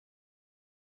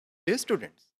Dear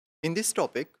students, in this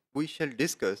topic, we shall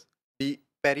discuss the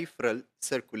peripheral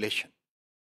circulation.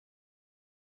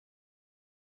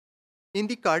 In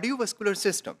the cardiovascular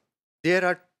system, there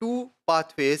are two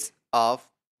pathways of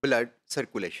blood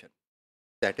circulation.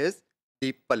 That is,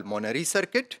 the pulmonary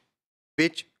circuit,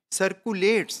 which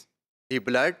circulates the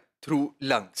blood through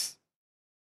lungs,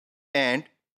 and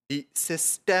the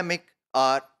systemic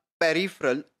or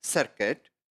peripheral circuit,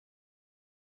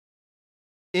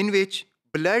 in which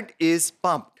blood is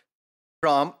pumped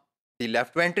from the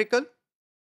left ventricle,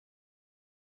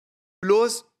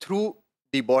 flows through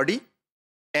the body,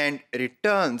 and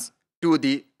returns to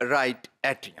the right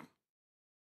atrium.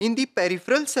 In the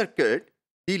peripheral circuit,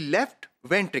 the left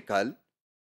ventricle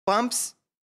pumps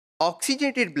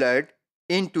oxygenated blood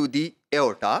into the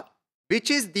aorta,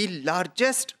 which is the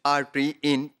largest artery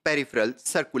in peripheral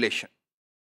circulation.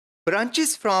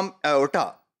 Branches from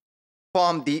aorta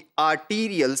form the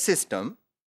arterial system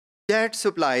that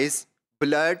supplies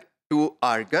blood to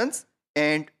organs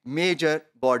and major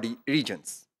body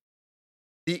regions.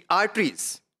 The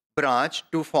arteries branch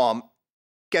to form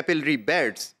capillary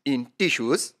beds in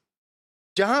tissues,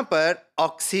 जहां पर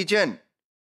oxygen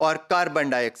और carbon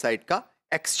dioxide का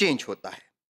exchange होता है.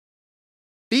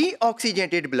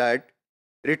 Deoxygenated blood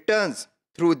returns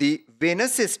through the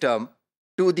venous system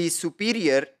to the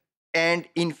superior and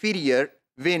inferior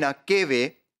vena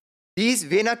cavae. These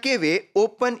vena cavae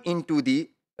open into the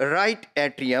right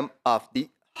atrium of the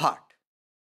heart.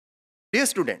 Dear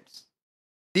students,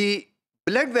 the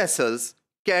blood vessels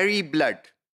carry blood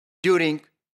during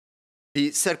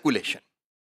the circulation.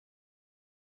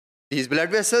 These blood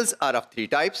vessels are of three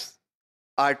types: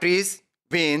 arteries,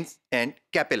 veins, and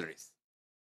capillaries.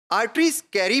 Arteries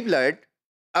carry blood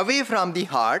away from the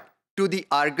heart to the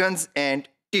organs and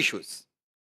tissues,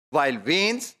 while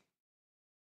veins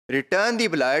return the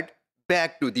blood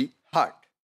back to the heart.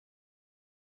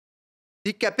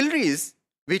 The capillaries,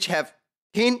 which have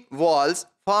thin walls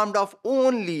formed of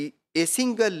only a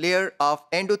single layer of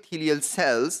endothelial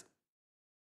cells,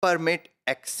 permit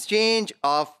exchange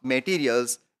of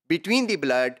materials between the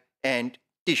blood and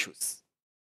tissues.